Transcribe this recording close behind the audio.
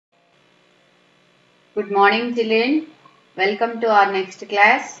Good morning, children. Welcome to our next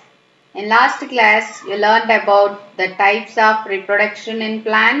class. In last class, you learned about the types of reproduction in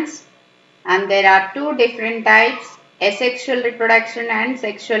plants, and there are two different types, asexual reproduction and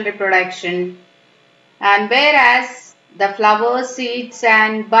sexual reproduction. And whereas the flowers, seeds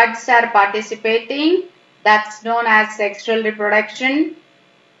and buds are participating, that's known as sexual reproduction.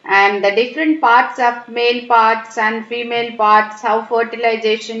 And the different parts of male parts and female parts, how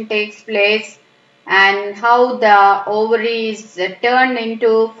fertilization takes place and how the ovaries turn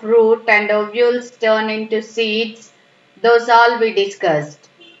into fruit and ovules turn into seeds, those all we discussed.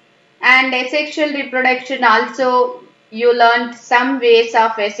 And asexual reproduction also, you learned some ways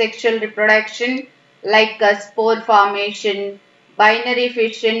of asexual reproduction like spore formation, binary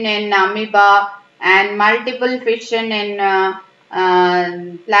fission in amoeba and multiple fission in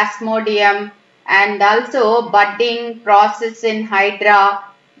plasmodium, and also budding process in hydra.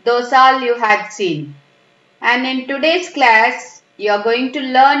 Those all you had seen. And in today's class, you are going to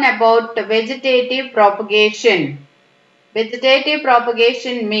learn about vegetative propagation. Vegetative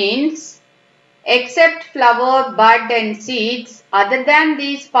propagation means except flower, bud and seeds, other than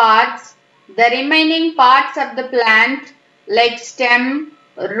these parts, the remaining parts of the plant like stem,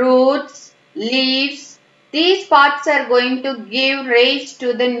 roots, leaves, these parts are going to give rise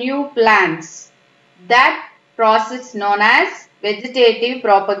to the new plants. That process known as vegetative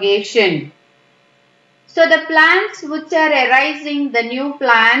propagation. So the plants which are arising, the new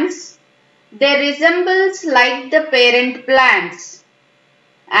plants, they resembles like the parent plants,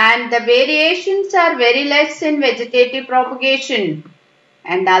 and the variations are very less in vegetative propagation,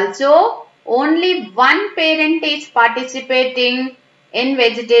 and also only one parent is participating in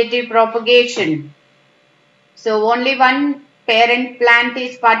vegetative propagation. So only one parent plant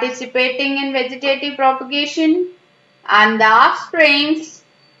is participating in vegetative propagation, and the offsprings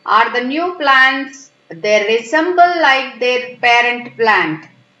are the new plants. They resemble like their parent plant.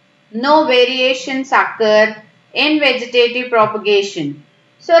 No variations occur in vegetative propagation.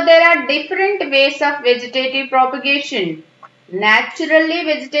 So there are different ways of vegetative propagation. Naturally,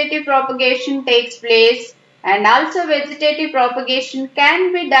 vegetative propagation takes place, and also vegetative propagation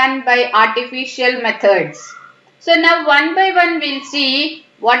can be done by artificial methods. So now one by one we'll see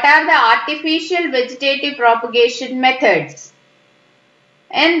what are the artificial vegetative propagation methods.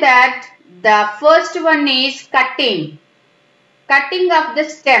 In that, the first one is cutting. Cutting of the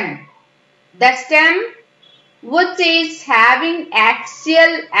stem. The stem which is having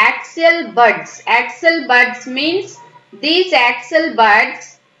axial buds. Axial buds means these axial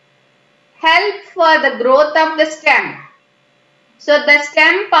buds help for the growth of the stem. So the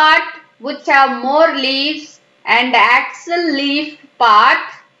stem part which have more leaves and axial leaf part,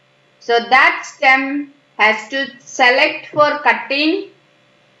 so that stem has to select for cutting,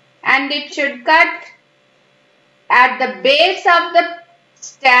 and it should cut at the base of the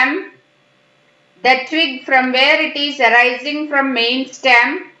stem, the twig from where it is arising from main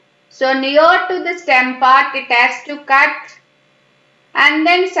stem. So near to the stem part it has to cut and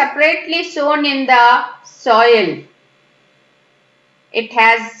then separately sown in the soil.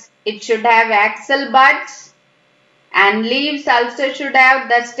 It should have axial buds, and leaves also should have.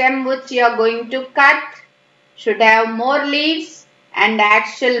 The stem which you are going to cut should have more leaves and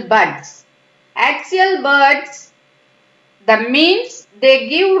axial buds. Axial buds, that means they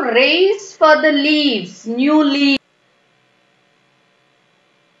give rise for the leaves, new leaves.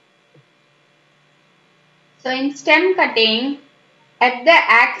 So in stem cutting, at the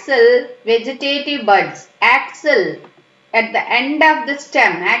axil, vegetative buds, axil, at the end of the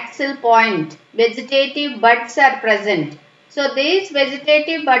stem, axil point, vegetative buds are present. So these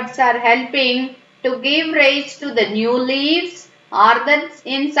vegetative buds are helping to give rise to the new leaves, or that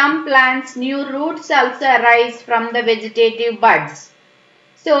in some plants new roots also arise from the vegetative buds.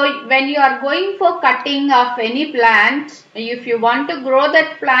 So when you are going for cutting of any plant, if you want to grow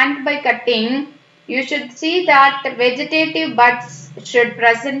that plant by cutting, you should see that vegetative buds should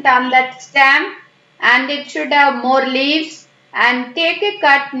present on that stem, and it should have more leaves, and take a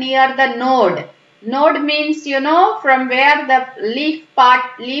cut near the node. Node means, you know, from where the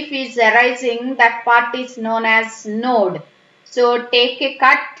leaf is arising, that part is known as node. So take a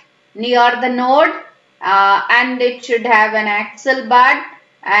cut near the node, and it should have an axial bud,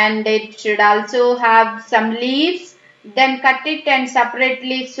 and it should also have some leaves. Then cut it and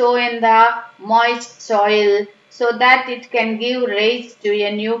separately sow in the moist soil so that it can give rise to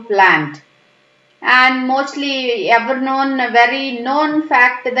a new plant. And mostly very known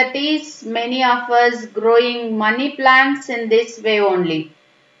fact, that is many of us growing money plants in this way only.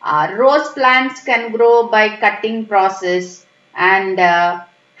 Rose plants can grow by cutting process, and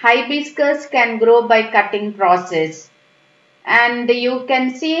Hibiscus can grow by cutting process. And you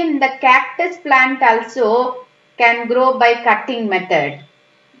can see in the cactus plant also can grow by cutting method.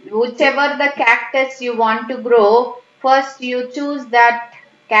 Whichever the cactus you want to grow, first you choose that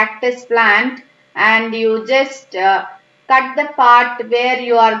cactus plant and you just cut the part where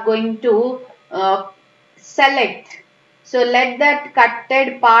you are going to select. So let that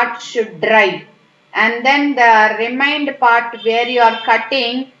cutted part should dry, and then the remained part where you are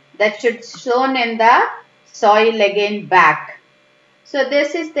cutting, that should sown in the soil again back. So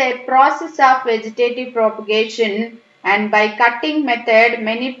this is the process of vegetative propagation, and by cutting method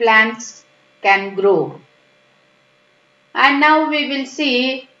many plants can grow. And now we will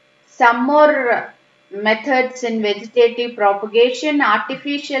see some more methods in vegetative propagation,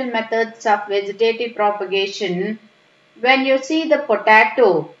 artificial methods of vegetative propagation. When you see the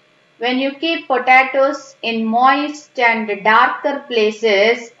potato, when you keep potatoes in moist and darker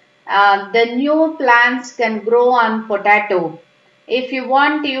places, the new plants can grow on potato. If you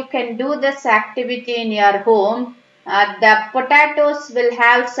want, you can do this activity in your home. The potatoes will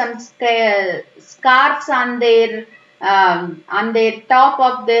have some scars on their top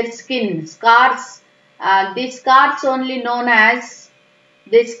of their skin. Scars. These scars only known as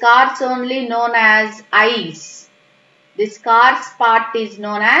eyes. The scars part is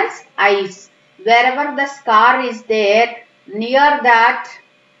known as eyes. Wherever the scar is there, near that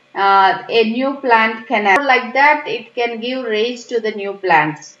a new plant can have. Like that, it can give rise to the new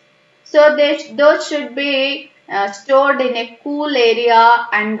plants. So those should be stored in a cool area,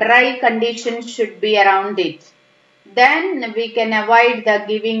 and dry conditions should be around it. Then we can avoid the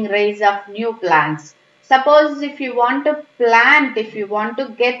giving rise of new plants. Suppose if you want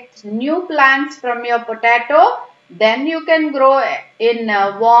to get new plants from your potato, then you can grow in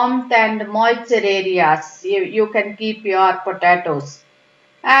warmth and moisture areas. You can keep your potatoes.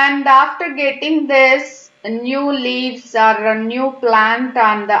 And after getting this new leaves or a new plant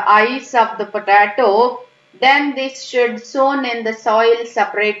on the eyes of the potato, then this should sown in the soil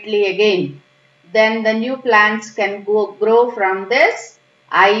separately again. Then the new plants can grow from this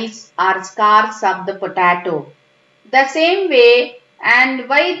eyes or scars of the potato. The same way, and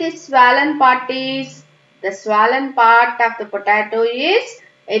why this swollen part is, the swollen part of the potato is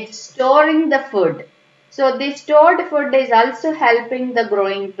it's storing the food. So this stored food is also helping the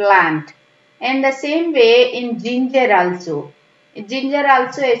growing plant. In the same way, in ginger also. Ginger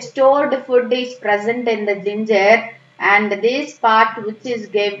also, a stored food is present in the ginger, and this part which is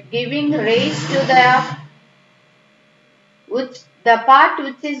giving rise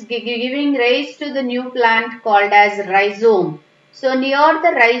to the new plant called as rhizome. So near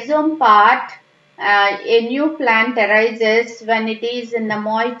the rhizome part, a new plant arises when it is in the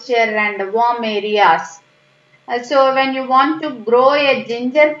moisture and warm areas. So when you want to grow a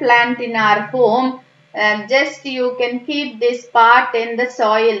ginger plant in our home, just you can keep this part in the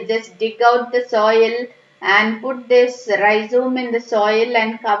soil. Just dig out the soil and put this rhizome in the soil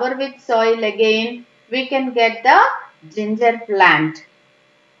and cover with soil again. We can get the ginger plant.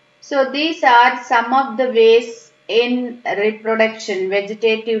 So these are some of the ways in reproduction,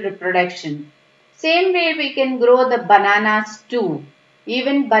 vegetative reproduction. Same way we can grow the bananas too.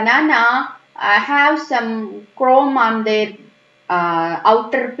 Even banana have some chrome on their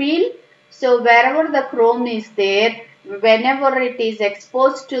outer peel. So wherever the chrome is there, whenever it is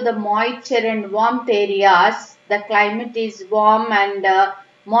exposed to the moisture and warmth areas, the climate is warm and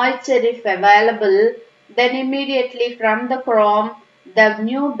moisture if available, then immediately from the chrome, the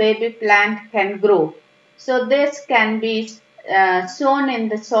new baby plant can grow. So this can be sown in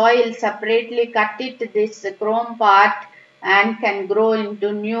the soil separately, cut it this chrome part, and can grow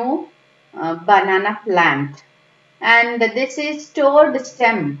into new banana plant. And this is stored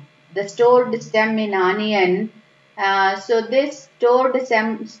stem, the stored stem in onion. So this stored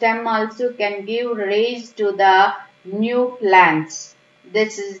stem also can give rise to the new plants.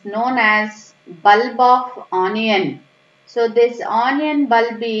 This is known as bulb of onion. So this onion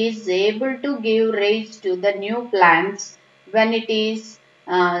bulb is able to give rise to the new plants when it is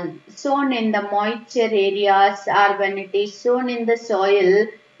sown in the moisture areas, or when it is sown in the soil,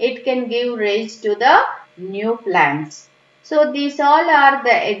 it can give rise to the new plants. So these all are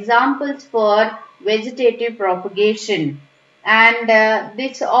the examples for vegetative propagation. And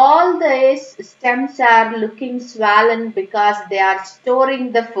all these stems are looking swollen because they are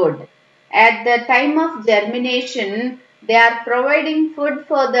storing the food. At the time of germination, they are providing food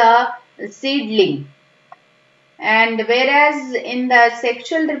for the seedling. And whereas in the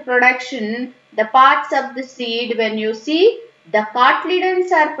sexual reproduction, the parts of the seed, when you see, the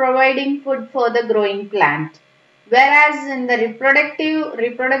cotyledons are providing food for the growing plant. Whereas in the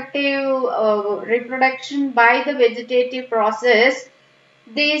reproduction by the vegetative process,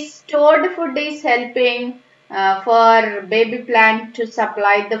 this stored food is helping for baby plant to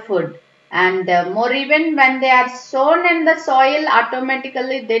supply the food. And more even when they are sown in the soil,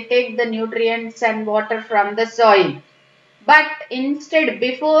 automatically they take the nutrients and water from the soil. But instead,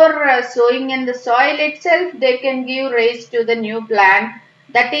 before sowing in the soil itself, they can give rise to the new plant,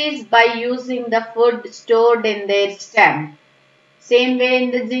 that is by using the food stored in their stem. Same way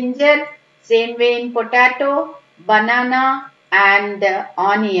in the ginger, same way in potato, banana and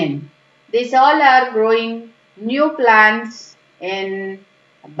onion. These all are growing new plants in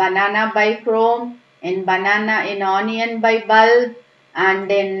banana by chrome, in onion by bulb,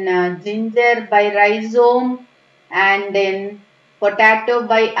 and in ginger by rhizome, and in potato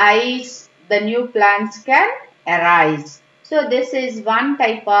by eyes. The new plants can arise. So this is one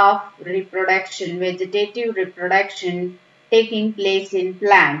type of reproduction, vegetative reproduction taking place in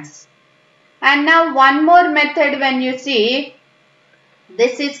plants. And now one more method, when you see,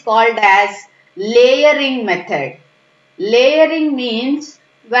 this is called as layering method. Layering means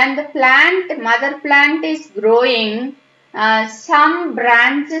when the mother plant is growing, some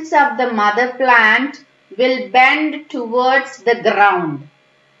branches of the mother plant will bend towards the ground.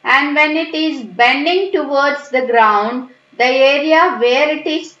 And when it is bending towards the ground, the area where it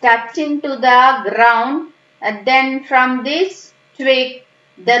is touching to the ground, then from this twig,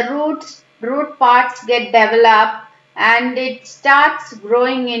 the root parts get developed and it starts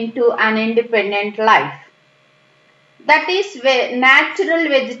growing into an independent life. That is natural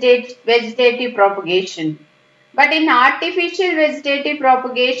vegetative propagation. But in artificial vegetative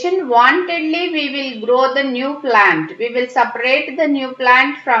propagation, wantedly we will grow the new plant. We will separate the new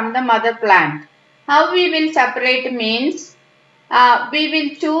plant from the mother plant. How we will separate means, we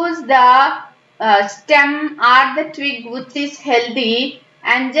will choose the stem or the twig which is healthy,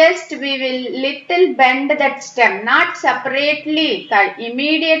 and just we will little bend that stem, not separately,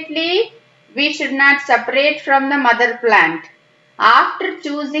 immediately we should not separate from the mother plant. After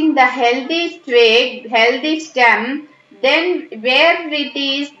choosing the healthy twig, healthy stem, then where it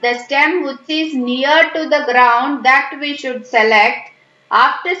is the stem which is near to the ground, that we should select.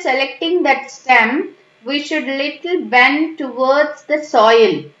 After selecting that stem, we should little bend towards the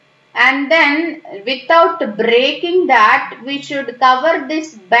soil, and then without breaking that, we should cover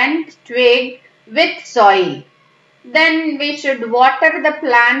this bent twig with soil. Then we should water the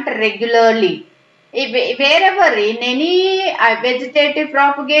plant regularly. Wherever in any vegetative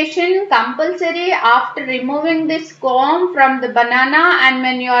propagation, compulsory after removing this comb from the banana and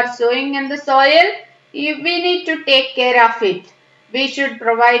when you are sowing in the soil, we need to take care of it. We should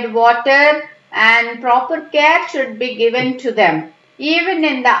provide water and proper care should be given to them. Even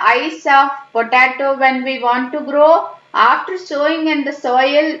in the eyes of potato, when we want to grow, after sowing in the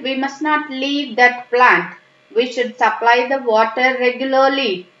soil, we must not leave that plant. We should supply the water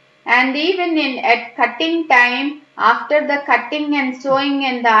regularly. And even at cutting time, after the cutting and sowing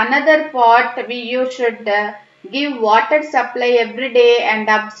in the another pot, you should give water supply every day and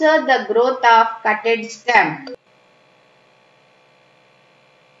observe the growth of cutted stem.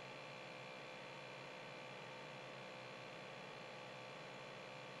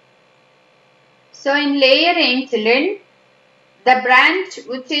 So in layering, children, the branch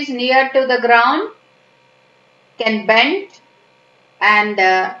which is near to the ground can bend and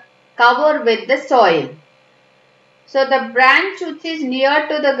cover with the soil. So the branch which is near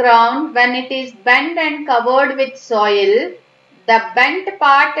to the ground, when it is bent and covered with soil, the bent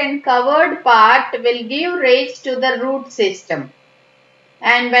part and covered part will give rise to the root system.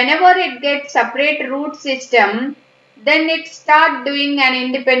 And whenever it gets separate root system, then it start doing an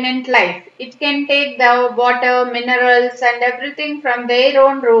independent life. It can take the water, minerals and everything from their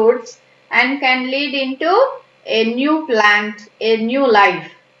own roots and can lead into a new plant, a new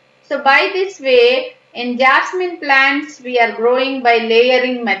life. So by this way, in jasmine plants, we are growing by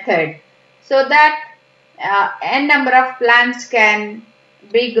layering method, so that n number of plants can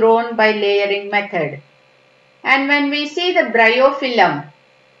be grown by layering method. And when we see the bryophyllum,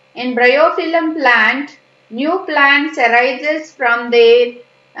 in bryophyllum plant, new plants arises from their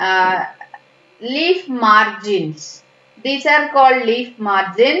leaf margins. These are called leaf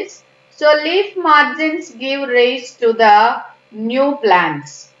margins. So leaf margins give rise to the new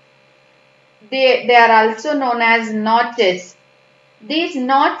plants. They are also known as notches. These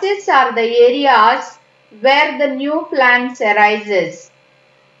notches are the areas where the new plants arises.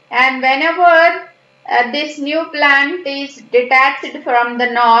 And whenever this new plant is detached from the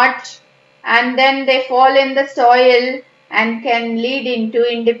notch and then they fall in the soil and can lead into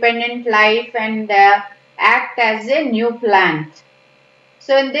independent life and act as a new plant.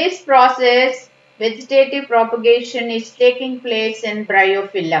 So in this process, vegetative propagation is taking place in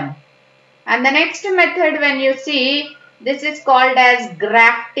bryophyllum. And the next method, when you see, this is called as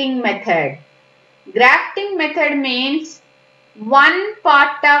grafting method. Grafting method means one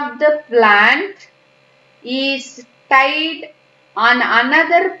part of the plant is tied on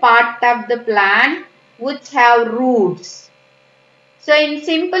another part of the plant which have roots. So in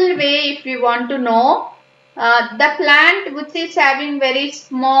simple way, if you want to know, the plant which is having very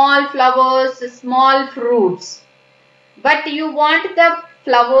small flowers, small fruits, but you want the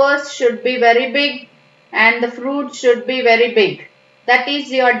flowers should be very big and the fruit should be very big. That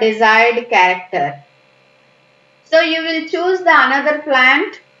is your desired character. So you will choose the another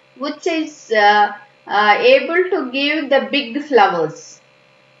plant which is able to give the big flowers.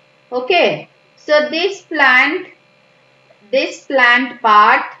 Okay. So this plant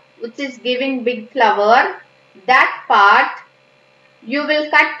part which is giving big flower, that part you will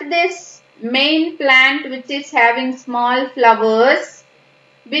cut this main plant which is having small flowers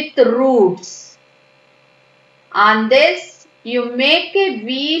with roots. On this you make a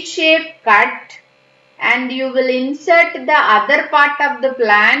V-shape cut and you will insert the other part of the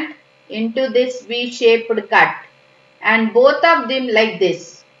plant into this V-shaped cut, and both of them like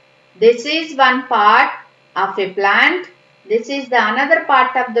this. This is one part of a plant. This is the another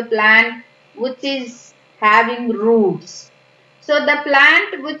part of the plant which is having roots. So the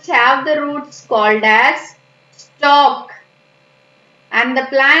plant which have the roots called as stalk, and the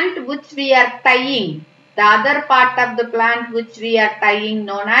plant which we are tying, the other part of the plant which we are tying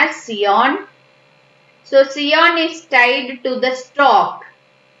known as scion. So scion is tied to the stalk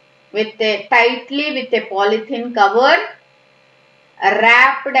tightly with a polythene cover,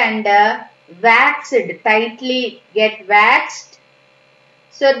 wrapped and waxed, tightly get waxed.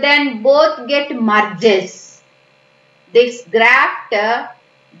 So then both get merges. This graft,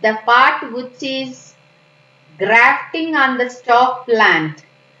 the part which is grafting on the stalk plant,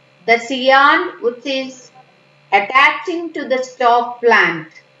 the scion which is attaching to the stalk plant.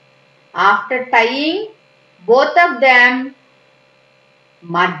 After tying, both of them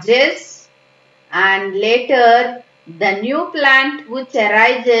merges, and later the new plant which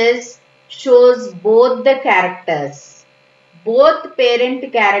arises shows both the characters, both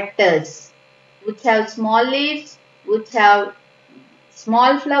parent characters which have small leaves, which have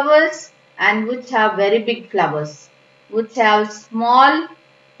small flowers and which have very big flowers, which have small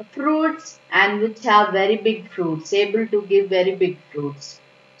fruits and which have very big fruits, able to give very big fruits.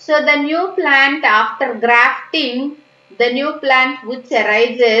 So the new plant after grafting, the new plant which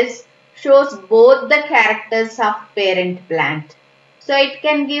arises shows both the characters of parent plant. So it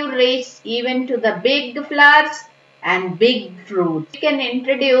can give rise even to the big flowers and big fruits. We can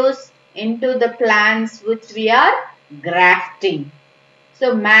introduce into the plants which we are grafting.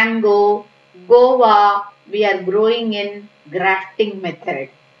 So mango, guava, we are growing in grafting method.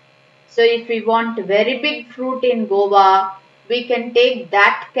 So if we want very big fruit in guava, we can take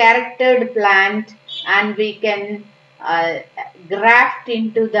that charactered plant and we can graft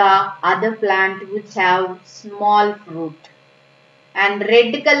into the other plant which have small fruit. And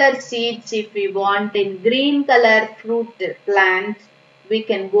red color seeds, if we want in green color fruit plant, we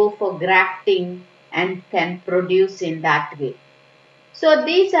can go for grafting and can produce in that way. So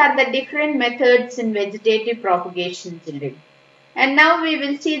these are the different methods in vegetative propagation, children. And now we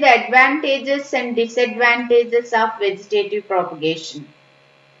will see the advantages and disadvantages of vegetative propagation.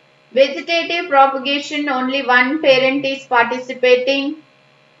 Vegetative propagation, only one parent is participating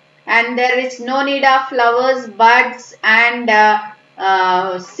and there is no need of flowers, buds and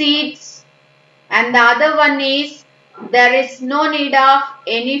seeds. And the other one is there is no need of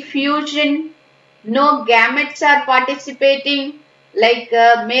any fusion, no gametes are participating like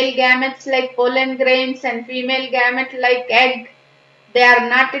male gametes like pollen grains and female gamete like egg. They are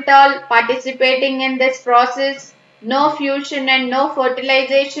not at all participating in this process. No fusion and no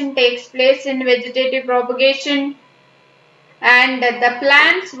fertilization takes place in vegetative propagation. And the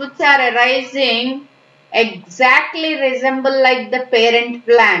plants which are arising exactly resemble like the parent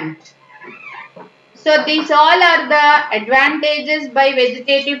plant. So these all are the advantages by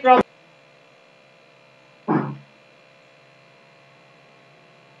vegetative propagation.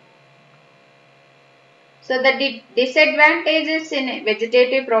 So the disadvantages in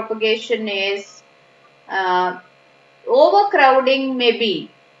vegetative propagation is overcrowding may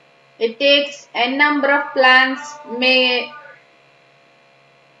be. It takes n number of plants may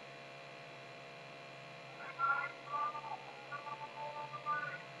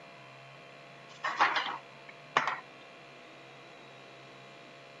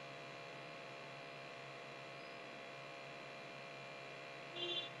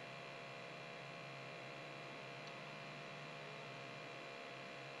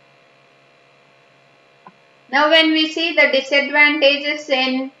Now when we see the disadvantages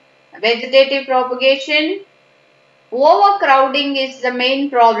in vegetative propagation, overcrowding is the main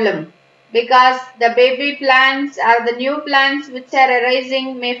problem because the baby plants or the new plants which are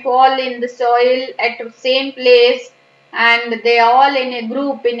arising may fall in the soil at the same place, and they all in a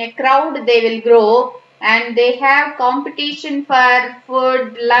group, in a crowd they will grow, and they have competition for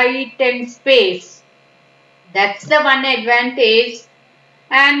food, light and space. That's the one advantage,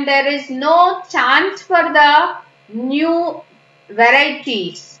 and there is no chance for the new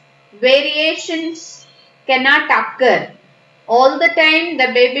varieties. Variations cannot occur. All the time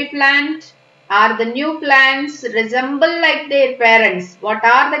the baby plant or the new plants resemble like their parents. What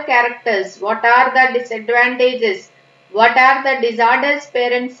are the characters? What are the disadvantages? What are the disorders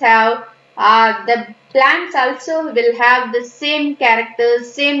parents have? The plants also will have the same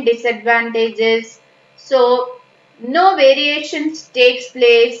characters, same disadvantages. So no variations takes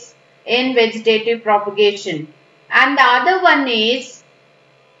place in vegetative propagation. And the other one is,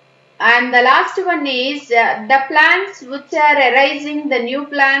 and the last one is the plants which are arising, the new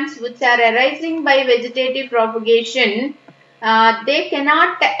plants which are arising by vegetative propagation, they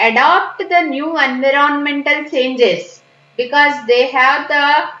cannot adopt the new environmental changes because they have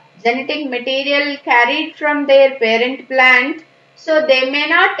the genetic material carried from their parent plant, so they may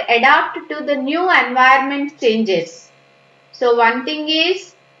not adapt to the new environment changes. So one thing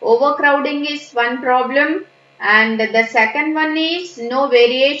is overcrowding is one problem, and the second one is no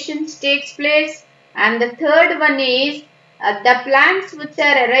variations takes place, and the third one is the plants which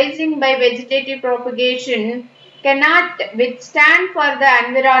are arising by vegetative propagation cannot withstand for the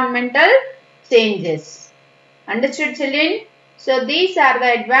environmental changes. Understood, children? So these are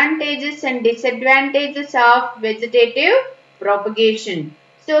the advantages and disadvantages of vegetative propagation.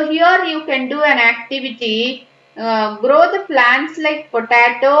 So here you can do an activity, grow the plants like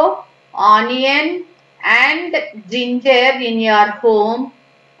potato, onion and ginger in your home,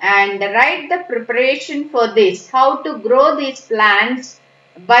 and write the preparation for this, how to grow these plants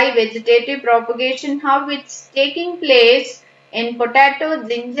by vegetative propagation, how it's taking place in potato,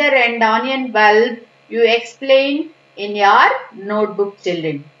 ginger and onion bulb. You explain in your notebook,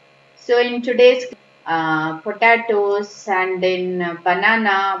 children. So in today's potatoes and in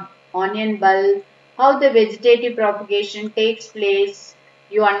banana, onion bulb, how the vegetative propagation takes place,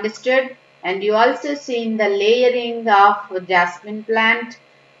 you understood, and you also seen the layering of jasmine plant,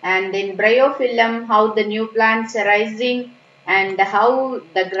 and in bryophyllum how the new plants arising and how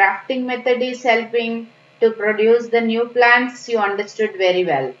the grafting method is helping to produce the new plants. You understood very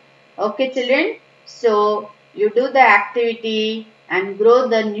well. Okay, children. So you do the activity and grow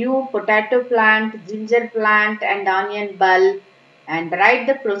the new potato plant, ginger plant and onion bulb, and write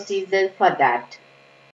the procedure for that.